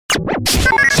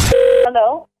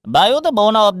Hello? Are you the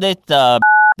owner of this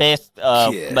paste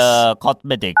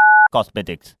cosmetics?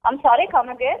 I'm sorry, come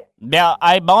again? Yeah,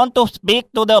 I want to speak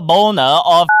to the owner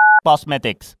of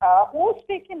cosmetics. Who's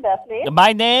speaking there, please?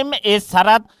 My name is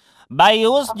Sarat. I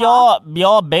used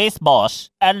your base wash,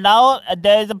 and now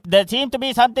there seems to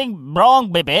be something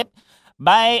wrong with it.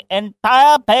 My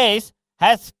entire face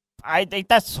has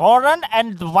swollen,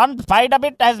 and one side of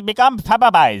it has become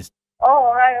fibrized.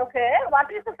 Oh, right, okay.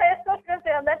 What is the face wash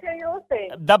that you're using?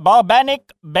 The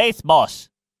organic base wash.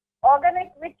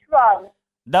 Organic which one?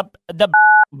 The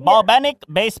organic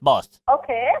base wash.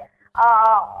 Okay.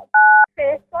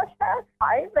 Face wash has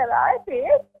 5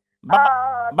 varieties.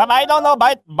 But I don't know.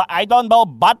 I don't know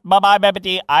what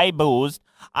variety I boozed.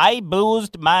 I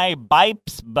boozed my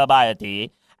Bipes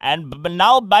variety, and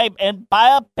now my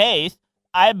entire face,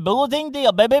 I'm losing the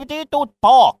ability to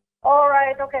talk. All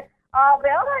right, okay.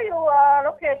 Where are you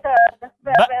located?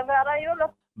 Where are you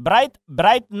located?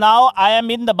 Right now, I am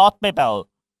in the hospital.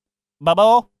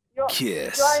 Babu?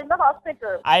 Yes. You are in the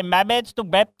hospital. I managed to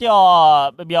get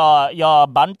your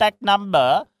contact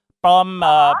number from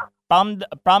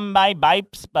my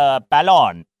Bipes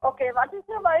salon. Okay, what is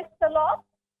your Bipes salon?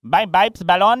 My Bipes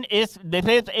salon is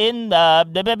in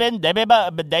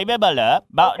Devibala,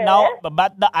 but okay. Now,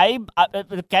 but the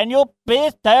can you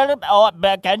please tell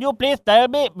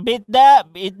me,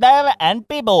 is there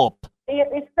antidote?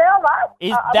 Is there what?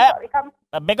 Is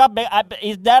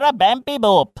there a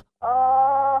antidote?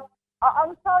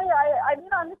 I'm sorry, I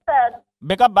didn't understand.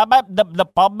 Because the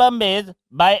problem is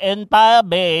my entire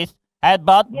base has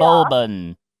got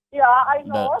bourbon. Yeah, I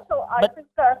know. I think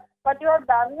what you have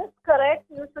done is correct.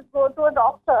 You should go to a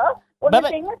doctor. Only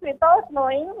thing is, without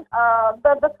knowing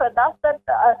the products that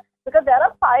because there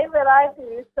are 5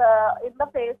 varieties in the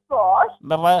face wash.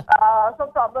 So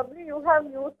probably you have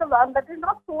used the one that is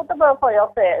not suitable for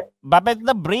your face. But it's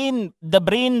the green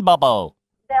bubble.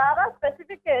 There are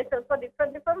specifications for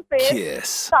different face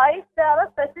size. There are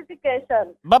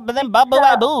specifications. But then what do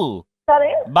I do?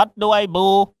 Sorry? What do I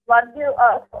do? What do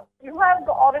you have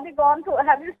already gone to?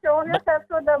 Have you shown yourself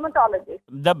to a dermatologist?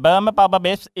 The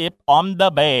dermatologist is on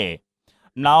the way.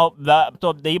 Now,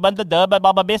 even the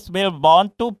dermatologist will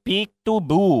want to peek to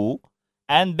boo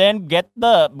and then get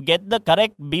the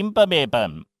correct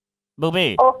information.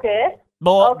 Okay. Okay.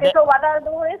 So what I'll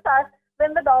do is,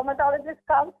 when the dermatologist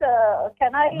comes,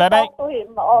 can I talk to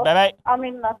him? Or, I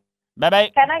mean, can I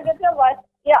get your voice?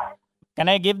 Yeah. Can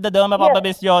I give the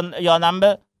dermatologist your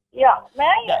number? Yeah. May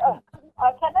I?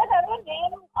 Can I have your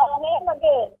name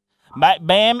again? My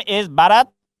name is Bharat.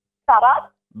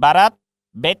 Sarat? Bharat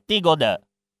Betty Goda.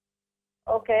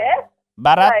 Okay.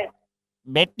 Bharat right.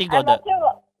 Betty Goda.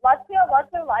 What's your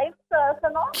wife's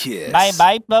salon? My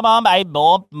wife's salon, I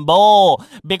bo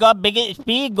because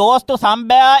she goes to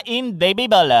somewhere in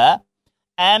Devibala,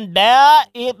 and there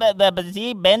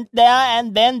she went there,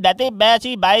 and then that is where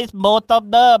she buys most of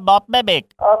the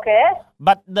cosmetics. Okay.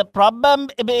 But the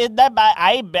problem is that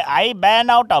I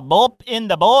ran out of soap in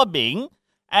the bobbing,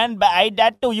 and I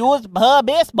had to use her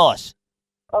base wash.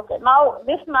 Okay. Now,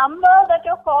 this number that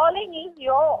you're calling is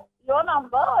your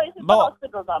number, or is it the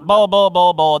hospital number?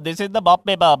 This is the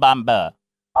hospital number.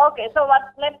 Okay. So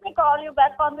let me call you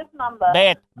back on this number.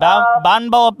 Wait.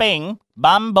 Bambo ping.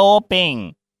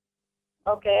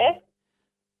 Okay.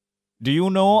 Do you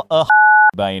know a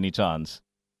by any chance?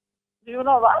 Do you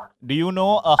know what? Do you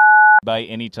know a by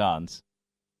any chance?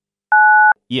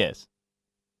 Yes.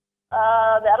 There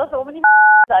are so many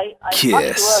I'm not sure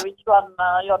which one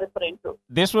you're referring to.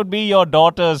 This would be your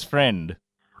daughter's friend.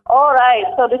 All right.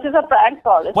 So this is a prank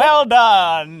call. Well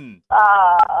done.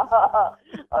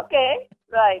 Okay.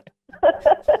 Right.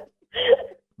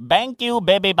 Thank you,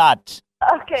 baby butt.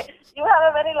 Okay. You have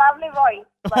a very lovely voice,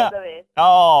 by the way.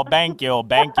 Oh, thank you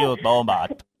so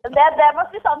much. There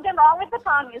must be something wrong with the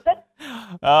tongue, is it?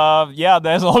 Yeah,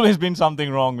 there's always been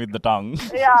something wrong with the tongue.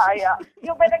 Yeah.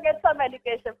 You better get some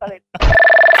medication for it.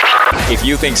 If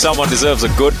you think someone deserves a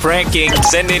good pranking,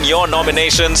 send in your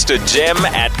nominations to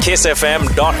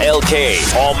gem@kissfm.lk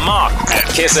or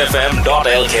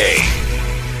mark@kissfm.lk.